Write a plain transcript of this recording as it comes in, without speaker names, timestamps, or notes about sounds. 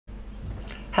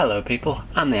Hello people,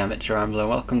 I'm the Amateur Rambler.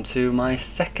 Welcome to my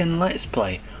second Let's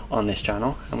Play on this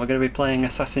channel, and we're going to be playing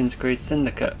Assassin's Creed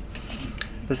Syndicate.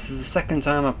 This is the second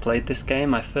time I've played this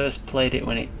game. I first played it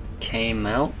when it came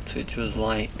out, which was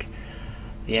like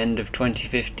the end of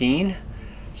 2015.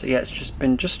 So yeah, it's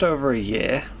been just over a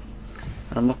year,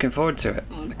 and I'm looking forward to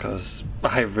it, because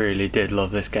I really did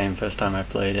love this game first time I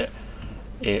played it.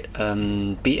 It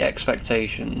beat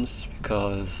expectations,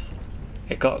 because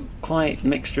it got quite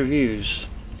mixed reviews,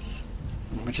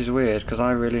 which is weird because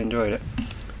I really enjoyed it.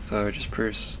 So it just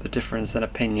proves the difference in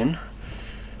opinion.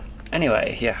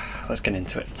 Anyway, yeah, let's get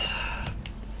into it.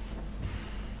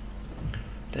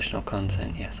 Additional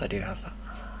content, yes, I do have that.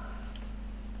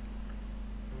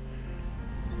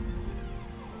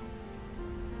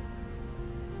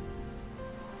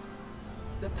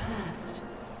 The past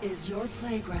is your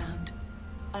playground.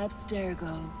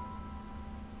 Abstergo.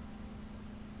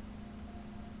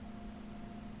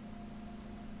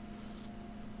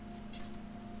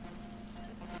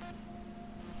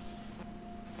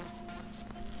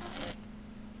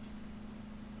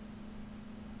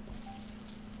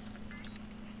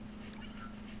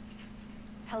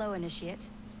 Hello, Initiate.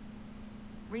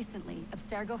 Recently,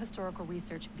 Abstergo Historical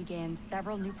Research began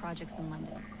several new projects in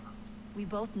London. We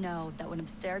both know that when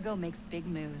Abstergo makes big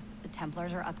moves, the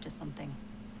Templars are up to something.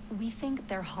 We think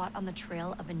they're hot on the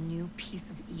trail of a new piece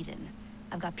of Eden.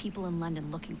 I've got people in London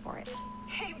looking for it.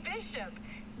 Hey, Bishop!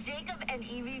 Jacob and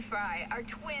Evie Fry are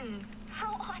twins.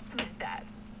 How awesome is that?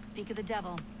 Speak of the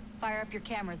devil. Fire up your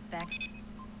cameras, Beck.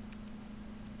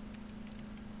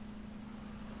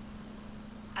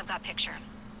 I've got picture.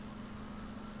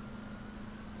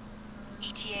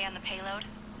 ETA on the payload?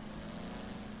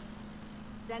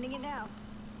 Sending it now.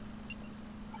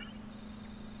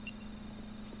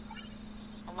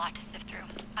 A lot to sift through.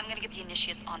 I'm gonna get the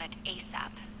Initiates on it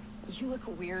ASAP. You look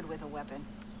weird with a weapon.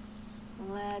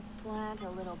 Let's plant a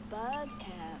little bug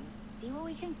and see what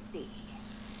we can see.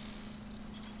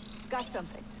 Got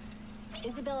something.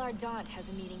 Isabel Ardant has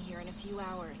a meeting here in a few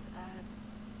hours.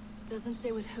 Doesn't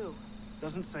say with who.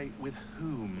 Doesn't say with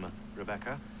whom,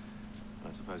 Rebecca.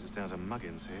 I suppose it's down to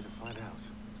Muggins here to find out.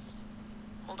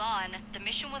 Hold on. The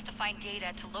mission was to find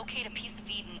data to locate a piece of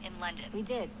Eden in London. We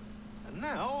did. And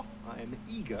now, I am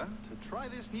eager to try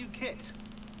this new kit.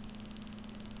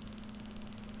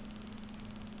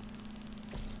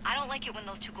 I don't like it when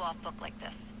those two go off book like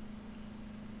this.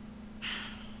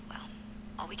 Well,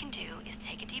 all we can do is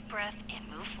take a deep breath and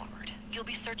move forward. You'll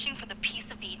be searching for the piece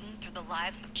of Eden through the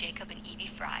lives of Jacob and Evie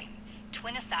Fry,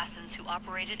 twin assassins who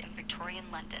operated in Victorian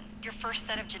London. Your first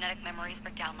set of genetic memories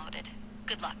are downloaded.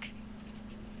 Good luck.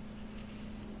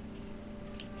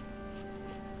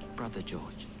 Brother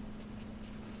George,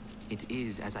 it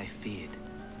is as I feared.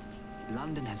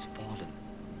 London has fallen.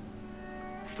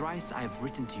 Thrice I have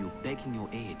written to you begging your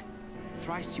aid.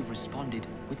 Thrice you've responded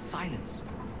with silence.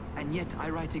 And yet I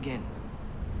write again.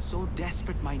 So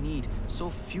desperate my need, so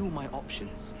few my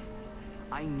options.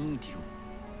 I need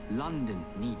you. London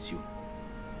needs you.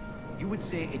 You would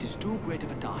say it is too great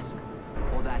of a task,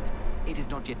 or that it is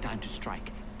not yet time to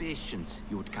strike. Patience,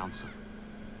 you would counsel.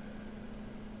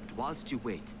 But whilst you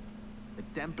wait, the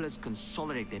Templars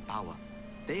consolidate their power.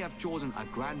 They have chosen a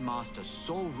Grand Master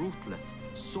so ruthless,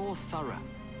 so thorough,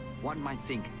 one might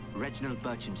think Reginald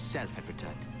Birch himself had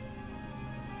returned.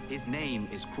 His name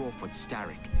is Crawford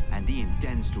Starrick, and he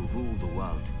intends to rule the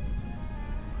world.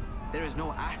 There is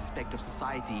no aspect of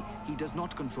society he does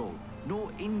not control, no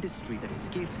industry that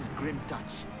escapes his grim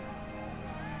touch.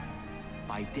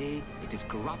 By day, it is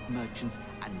corrupt merchants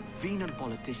and venal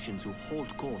politicians who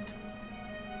hold court.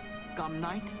 Come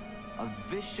night, a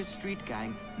vicious street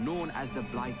gang known as the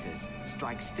Blighters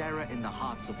strikes terror in the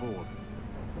hearts of all.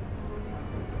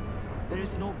 There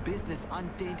is no business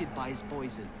untainted by his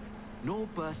poison, no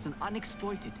person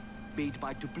unexploited, be it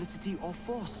by duplicity or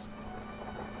force.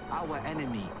 Our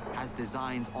enemy has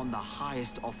designs on the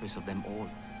highest office of them all.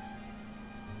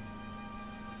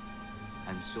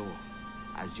 And so,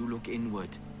 as you look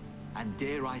inward, and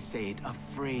dare I say it,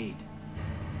 afraid,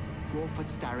 Crawford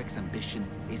Starrick's ambition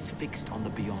is fixed on the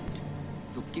beyond,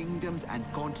 to kingdoms and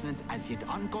continents as yet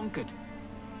unconquered.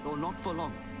 Though not for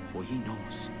long, for he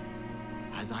knows,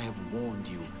 as I have warned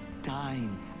you,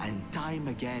 time and time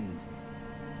again,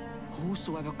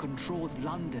 whosoever controls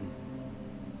London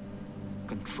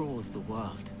controls the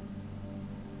world.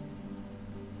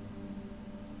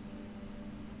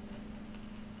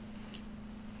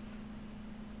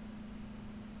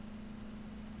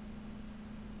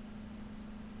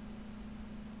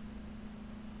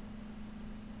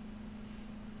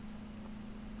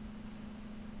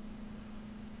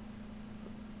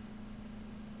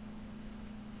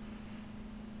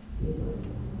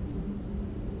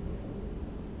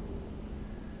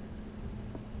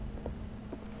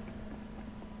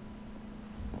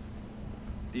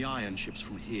 the iron ships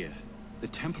from here. The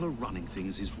Templar running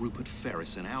things is Rupert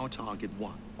Ferris, and our target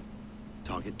 1.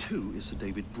 Target 2 is Sir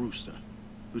David Brewster,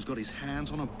 who's got his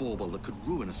hands on a bauble that could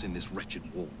ruin us in this wretched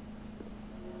war.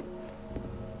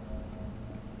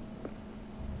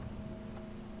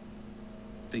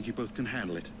 Think you both can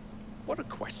handle it? What a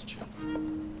question.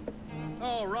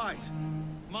 All right.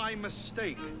 My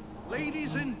mistake.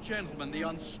 Ladies and gentlemen, the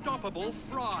unstoppable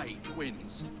Fry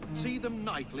twins. See them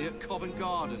nightly at Covent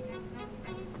Garden.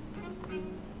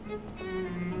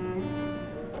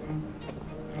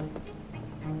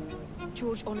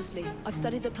 George, honestly, I've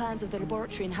studied the plans of the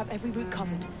laboratory and have every route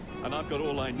covered. And I've got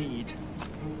all I need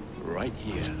right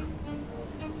here.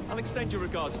 I'll extend your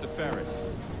regards to Ferris.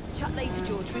 Chat later,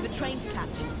 George. We've a train to catch.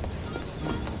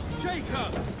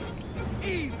 Jacob!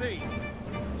 Evie!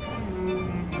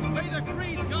 May the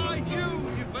Creed guide you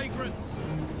vagrants!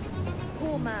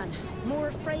 Poor man. More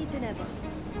afraid than ever.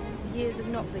 Years have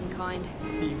not been kind.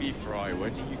 Evie Fry, where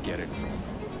do you get it from?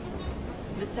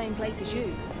 The same place as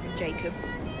you, Jacob.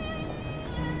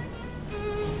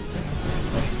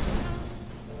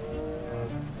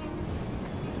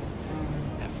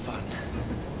 Have fun.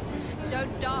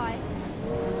 Don't die.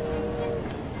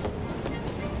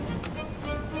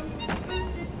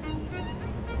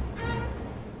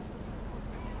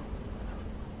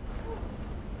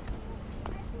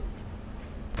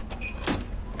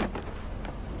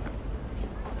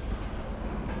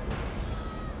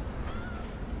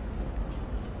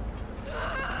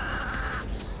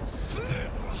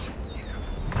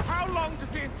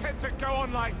 To go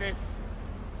on like this.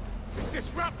 It's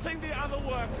disrupting the other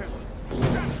workers.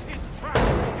 Shut his tracks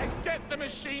and get the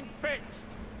machine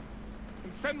fixed.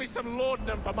 And send me some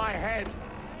laudanum for my head.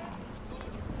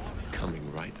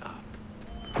 Coming right up.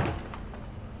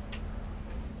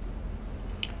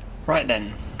 Right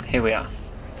then, here we are.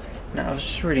 Now I was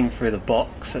just reading through the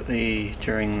box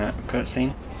during that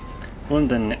cutscene.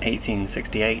 London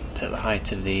 1868, at the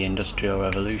height of the Industrial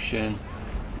Revolution.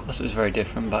 Of course it was very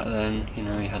different back then, you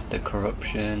know, you had the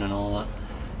corruption and all that.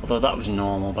 Although that was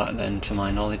normal back then to my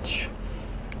knowledge.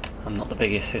 I'm not the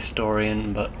biggest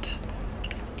historian, but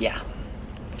yeah.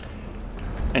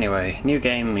 Anyway, new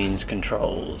game means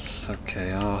controls. Okay,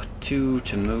 R2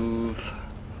 to move.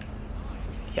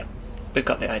 Yep, we've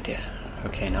got the idea.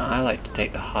 Okay, now I like to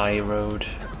take the high road.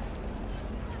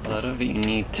 Well, I don't think you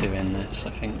need to in this,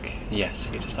 I think. Yes,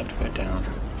 you just have to go down.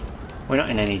 We're not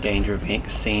in any danger of being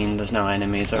seen, there's no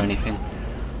enemies or anything.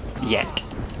 Yet.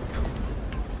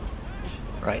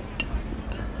 Right.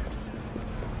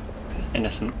 There's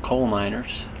innocent coal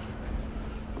miners.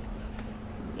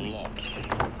 Locked.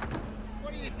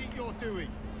 What do you think you're doing?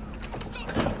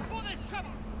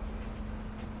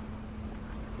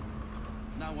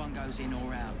 No one goes in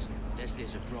or out, unless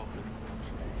there's a problem.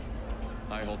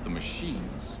 I hold the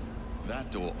machines.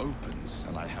 That door opens,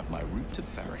 and I have my route to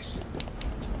Ferris.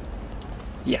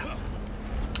 Yeah.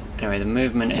 Anyway, the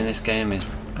movement in this game is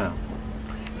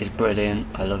brilliant.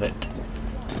 I love it.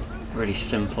 Really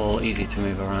simple, easy to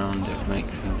move around. It would make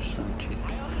things so much easier.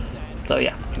 So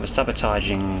yeah, we're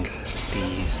sabotaging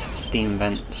these steam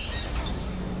vents.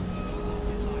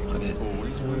 Look at it.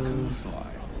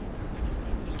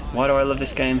 Why do I love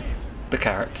this game? The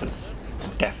characters,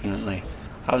 definitely.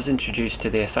 I was introduced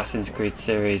to the Assassin's Creed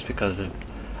series because of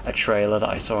a trailer that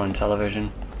I saw on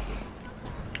television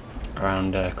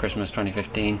around Christmas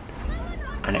 2015,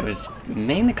 and it was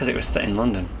mainly because it was set in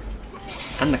London,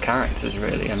 and the characters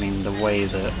really. I mean, the way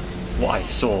that what I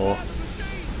saw,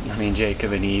 I mean,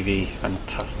 Jacob and Evie,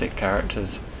 fantastic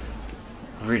characters,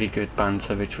 really good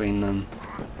banter between them,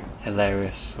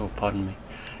 hilarious, oh pardon me,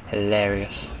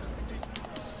 hilarious.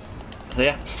 So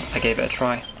yeah, I gave it a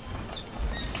try.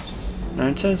 Now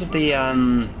in terms of the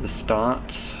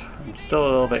start, I'm still a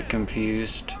little bit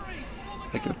confused. I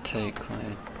think it would take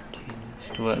quite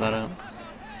to work that out.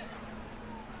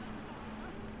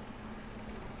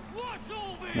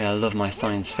 I mean, I love my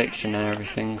science fiction and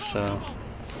everything, so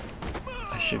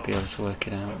I should be able to work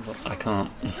it out, but I can't.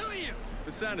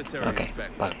 Okay,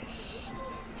 bad.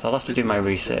 So I'll have to do my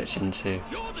research into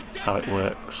how it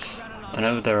works. I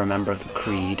know they're a member of the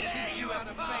Creed.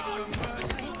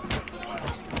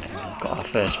 We've got our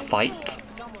first fight,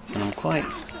 and I'm quite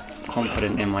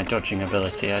confident in my dodging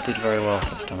ability. I did very well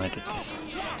first time I did this.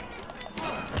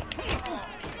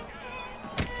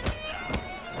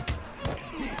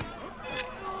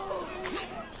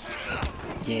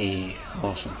 Yay,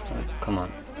 awesome. Oh, come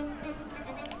on.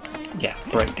 Yeah,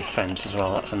 break defense as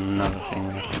well, that's another thing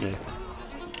we have to do.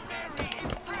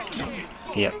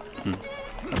 Yep,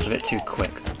 that was a bit too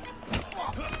quick.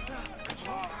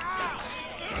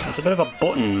 It's a bit of a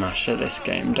button masher, this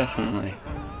game, definitely.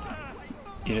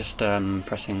 you're just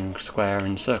pressing square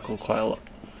and circle quite a lot.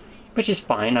 Which is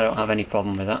fine, I don't have any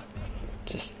problem with that.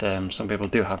 Just some people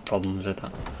do have problems with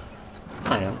that.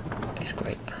 I don't, it's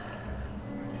great.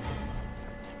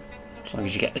 As long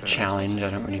as you get the challenge, I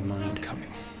don't really mind.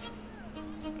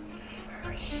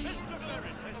 Ferris.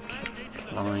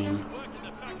 Climb.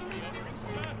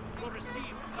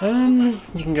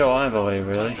 You can go either way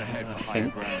really, I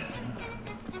think.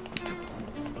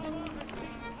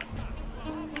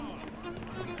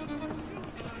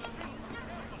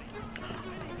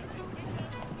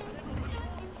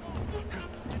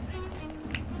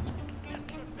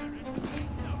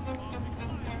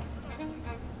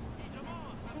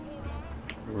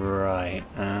 Right,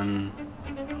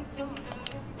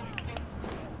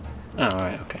 oh,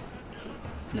 right, okay.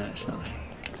 No, it's not.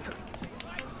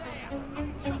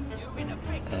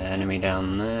 Enemy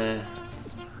down there.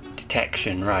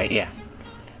 Detection, right, yeah.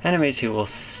 Enemies who will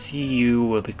see you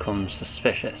will become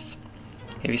suspicious.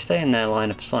 If you stay in their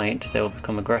line of sight, they will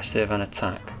become aggressive and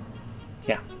attack.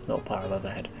 Yeah, little bar above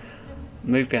the head.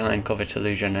 Move behind cover to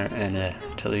lose your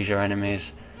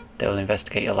enemies. They will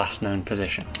investigate your last known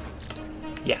position.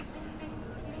 Yeah.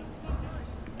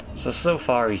 So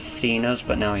far he's seen us,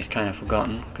 but now he's kind of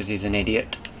forgotten because he's an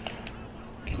idiot.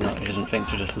 He doesn't think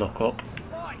to just look up.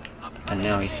 And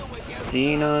now he's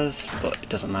seen us, but it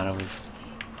doesn't matter. We've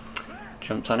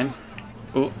jumped on him.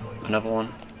 Ooh, another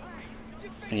one.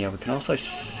 And yeah, we can also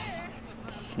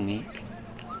sneak.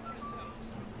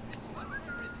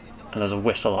 And there's a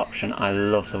whistle option. I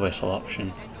love the whistle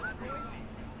option.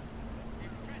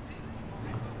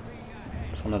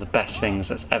 It's one of the best things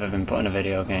that's ever been put in a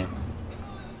video game.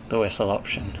 The whistle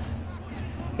option.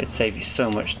 It saves you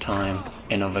so much time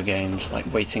in other games,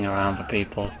 like waiting around for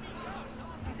people.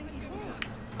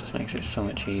 Just makes it so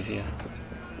much easier.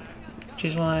 Which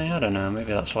is why, I don't know,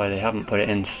 maybe that's why they haven't put it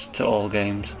into all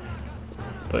games.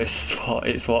 But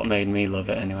it's what made me love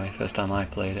it anyway, first time I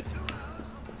played it.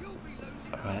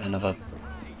 Alright, another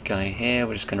guy here,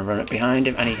 we're just going to run it behind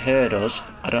him, and he heard us,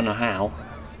 I don't know how.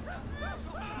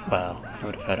 Well, I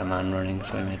would have heard a man running,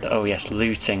 so we made that. Oh yes,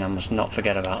 looting, I must not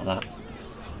forget about that.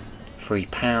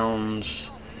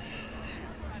 £3.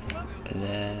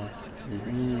 There.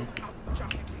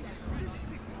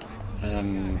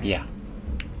 Yeah.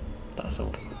 That's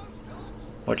all.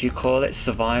 What do you call it?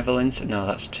 Survival instinct? No,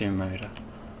 that's Tomb Raider.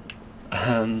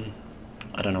 I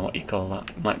don't know what you call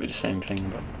that. Might be the same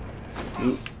thing, but...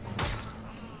 Ooh.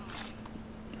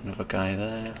 Another guy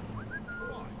there.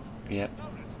 Yep.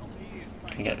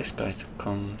 Can get this guy to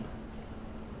come.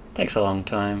 Takes a long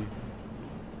time.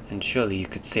 And surely you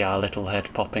could see our little head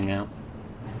popping out.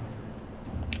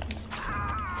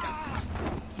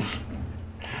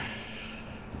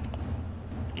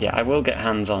 Yeah, I will get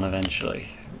hands on eventually.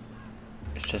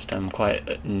 It's just I'm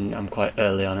quite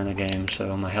early on in the game,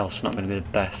 so my health's not going to be the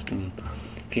best, and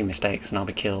a few mistakes and I'll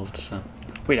be killed. So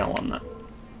we don't want that.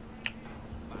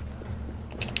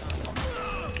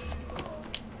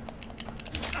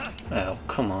 Oh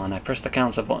come on! I pressed the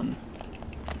counter button.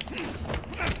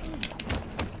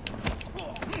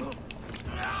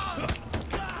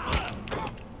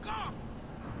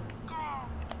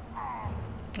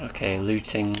 Okay,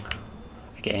 looting.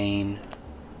 Again.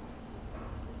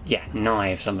 Yeah,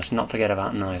 knives. I must not forget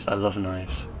about knives. I love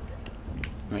knives.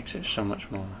 Makes it so much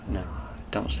more. No,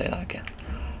 don't say that again.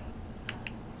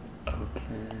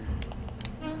 Open.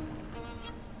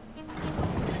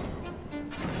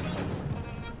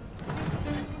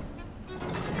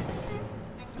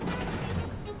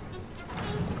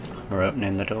 We're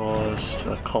opening the doors to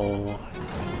the coal.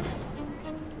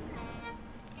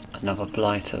 Another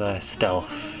blighter there.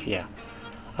 Stealth, yeah.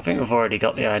 I think we've already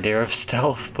got the idea of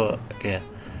stealth, but yeah.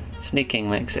 Sneaking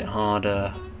makes it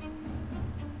harder.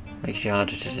 Makes you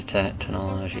harder to detect and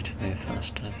allows you to move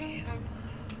faster. Yeah.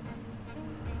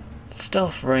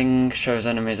 Stealth ring shows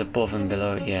enemies above and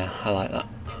below. Yeah, I like that.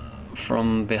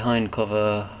 From behind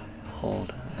cover,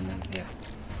 hold, and then yeah.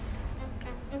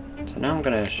 So now I'm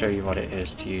going to show you what it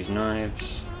is to use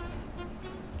knives.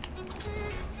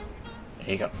 There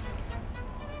you go.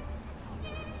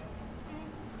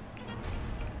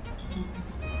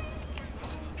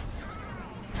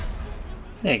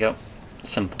 There you go.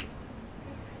 Simple.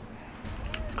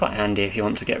 It's quite handy if you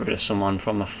want to get rid of someone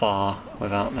from afar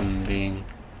without them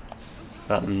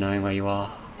knowing where you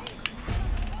are.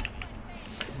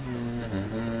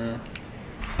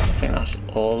 I think that's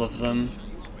all of them.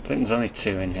 I think there's only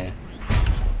 2 in here.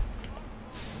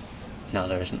 No,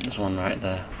 there isn't. There's one right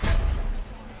there.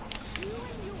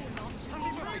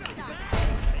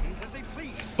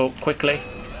 Oh, quickly.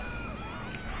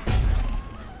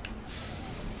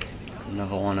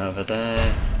 Another one over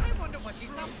there.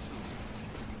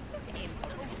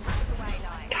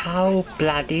 How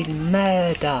bloody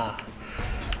murder!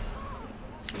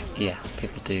 Yeah,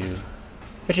 people do,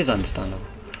 which is understandable.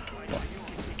 But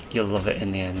you'll love it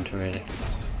in the end, really.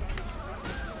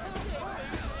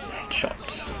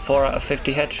 Headshots. 4 out of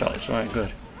 50 headshots, right,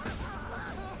 good.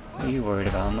 What are you worried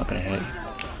about? I'm not going to hurt you.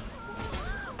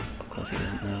 Of course he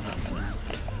doesn't know that,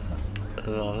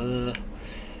 but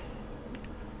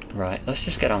right, let's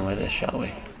just get on with this, shall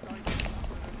we?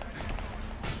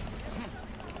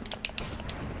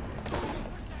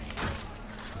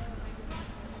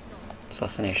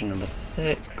 Assassination number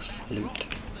 6, loot.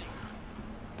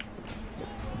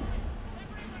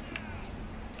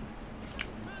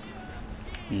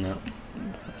 No,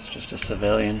 that's just a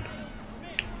civilian.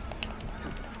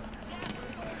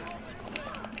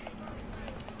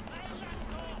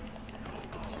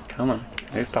 Come on,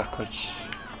 move backwards.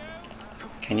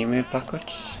 Can you move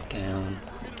backwards? Down.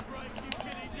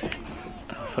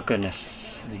 Oh, for goodness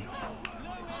sake.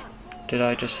 Did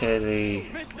I just hear the...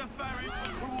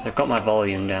 So I've got my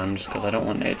volume down just because I don't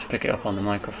want it to pick it up on the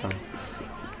microphone.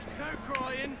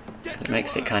 It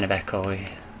makes it kind of echoey.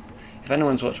 If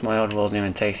anyone's watched my Oddworld New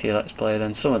and Tasty Let's Play,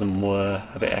 then some of them were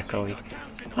a bit echoey.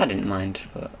 I didn't mind,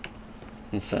 but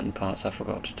in certain parts I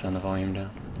forgot to turn the volume down.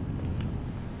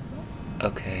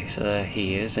 Okay, so there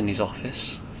he is in his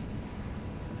office.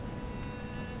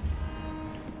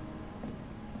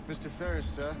 Mr. Ferris,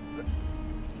 sir.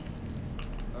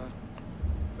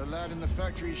 The lad in the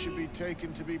factory should be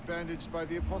taken to be bandaged by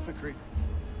the apothecary.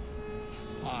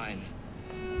 Fine.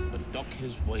 But dock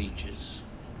his wages.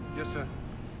 Yes, sir.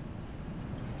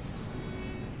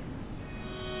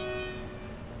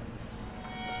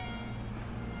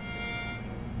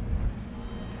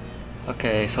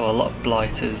 Okay, so a lot of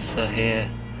blighters are here.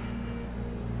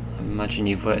 I imagine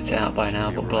you've worked it out by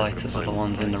now, but blighters are the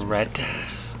ones in the red.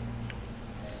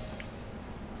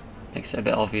 Makes it a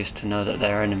bit obvious to know that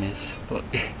they're enemies, but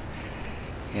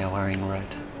yeah, wearing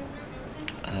red.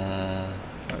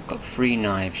 I've got 3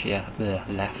 knives, yeah, the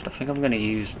left. I think I'm going to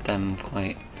use them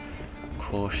quite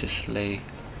cautiously.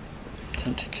 I'm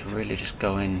tempted to really just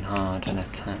go in hard and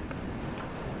attack.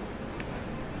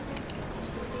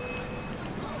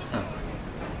 Oh,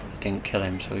 I didn't kill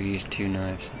him, so we used 2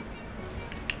 knives.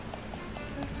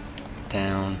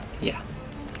 Down, yeah.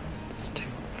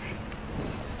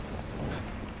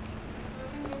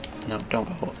 No, don't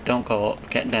go up, don't go up,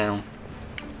 get down.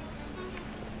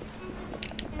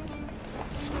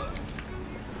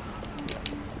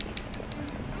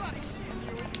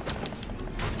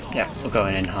 Yeah, we're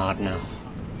going in hard now.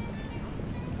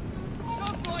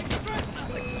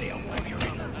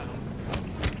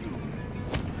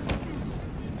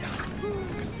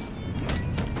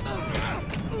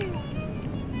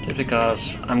 Just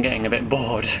because I'm getting a bit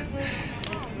bored.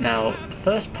 Now,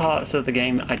 first parts of the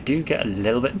game I do get a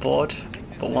little bit bored,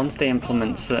 but once they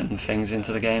implement certain things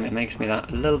into the game it makes me that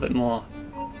a little bit more...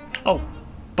 Oh!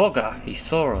 Bugger! He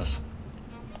saw us.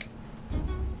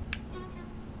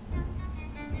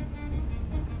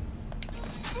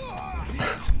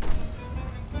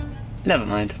 Never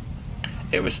mind.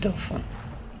 It was still fun.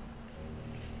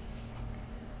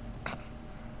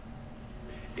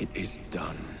 It is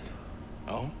done.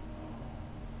 Oh?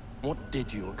 What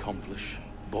did you accomplish,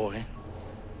 boy?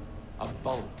 A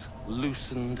bolt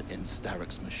loosened in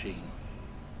Steelworks' machine.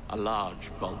 A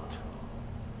large bolt,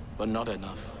 but not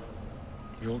enough.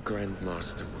 Your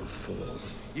Grandmaster will fall.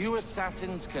 You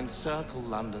assassins can circle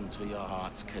London to your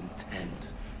heart's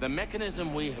content. The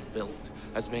mechanism we have built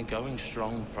has been going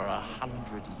strong for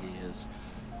 100 years,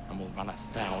 and will run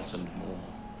 1,000 more.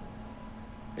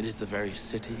 It is the very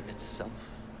city itself.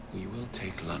 We will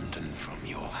take London from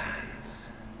your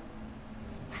hands.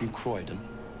 From Croydon?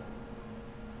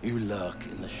 You lurk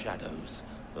in the shadows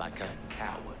like a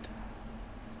coward.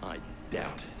 I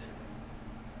doubt it.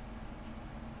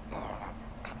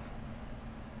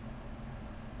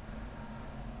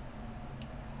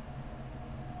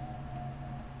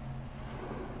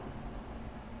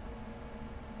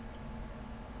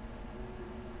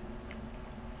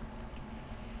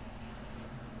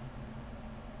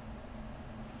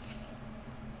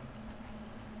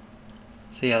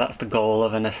 So yeah, that's the goal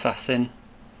of an assassin.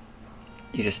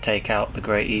 You just take out the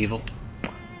great evil.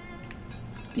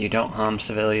 You don't harm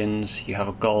civilians, you have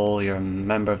a goal, you're a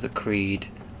member of the Creed.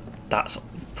 That's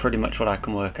pretty much what I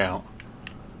can work out.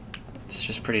 It's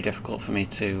just pretty difficult for me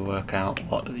to work out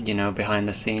what, you know, behind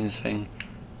the scenes thing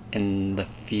in the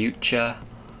future.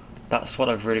 That's what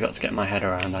I've really got to get my head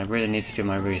around. I really need to do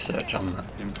my research on that.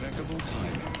 Impeccable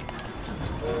timing.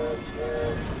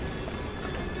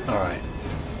 Alright.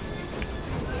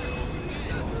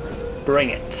 Bring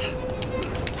it.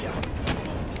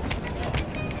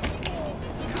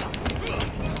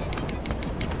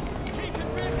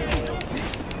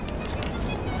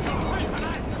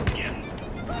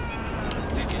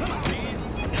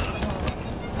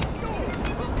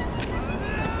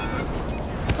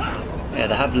 Yeah,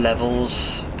 they have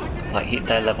levels, like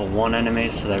they're level 1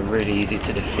 enemies, so they're really easy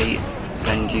to defeat,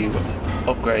 and you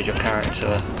upgrade your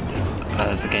character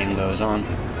as the game goes on.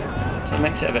 So it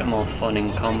makes it a bit more fun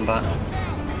in combat,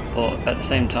 but at the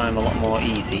same time a lot more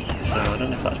easy, so I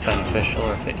don't know if that's beneficial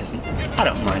or if it isn't. I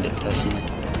don't mind it personally.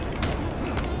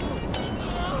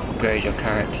 Upgrade your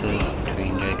characters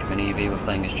between Jacob and Evie. We're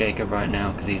playing as Jacob right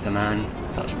now because he's the man.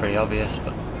 That's pretty obvious,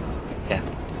 but yeah,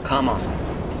 come on.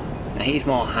 Now he's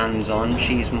more hands-on,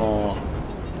 she's more,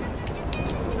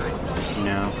 you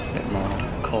know, a bit more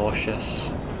cautious.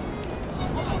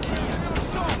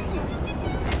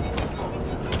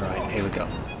 Right, here we go.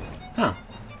 Oh,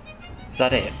 is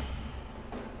that it?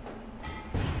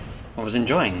 I was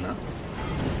enjoying that.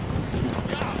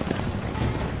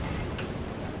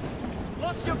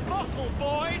 Lost your buckle,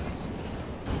 boys!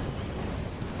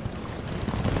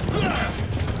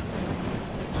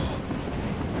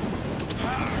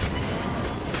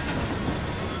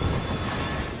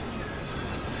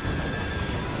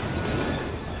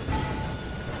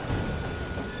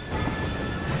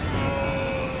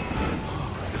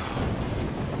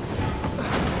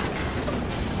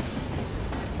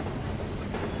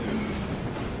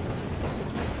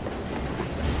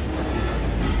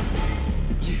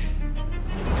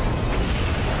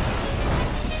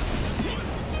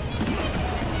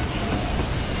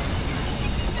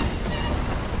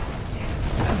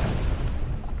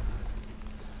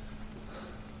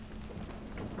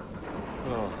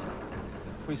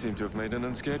 We seem to have made an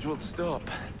unscheduled stop.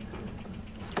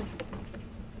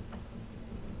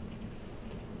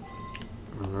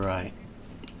 Right.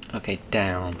 Okay,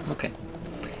 down. Okay.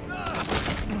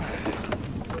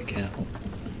 Be careful.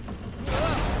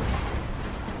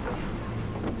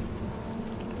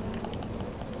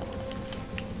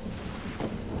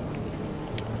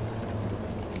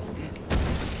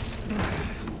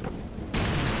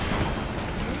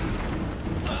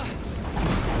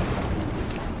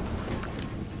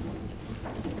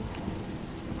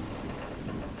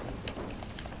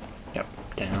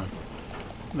 Down.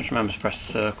 Just remember to press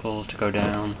circle to go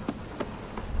down.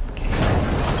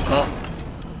 Oh!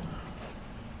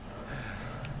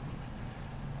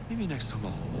 Maybe next time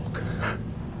I'll walk.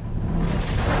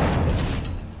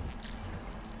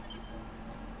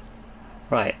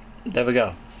 Right, there we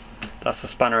go. That's the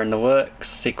spanner in the works,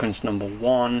 sequence number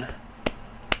 1.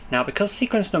 Now because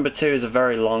sequence number 2 is a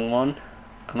very long one,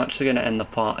 I'm actually going to end the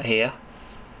part here.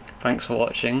 Thanks for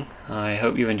watching. I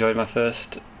hope you enjoyed my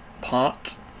first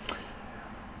part.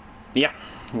 Yeah,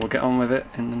 we'll get on with it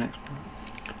in the next one.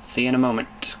 See you in a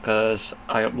moment, because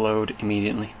I upload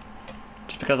immediately.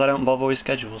 Just because I don't bother with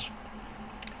schedules.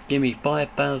 Give me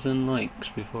 5,000 likes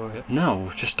before it.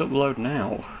 No, just upload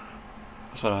now.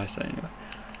 That's what I say anyway.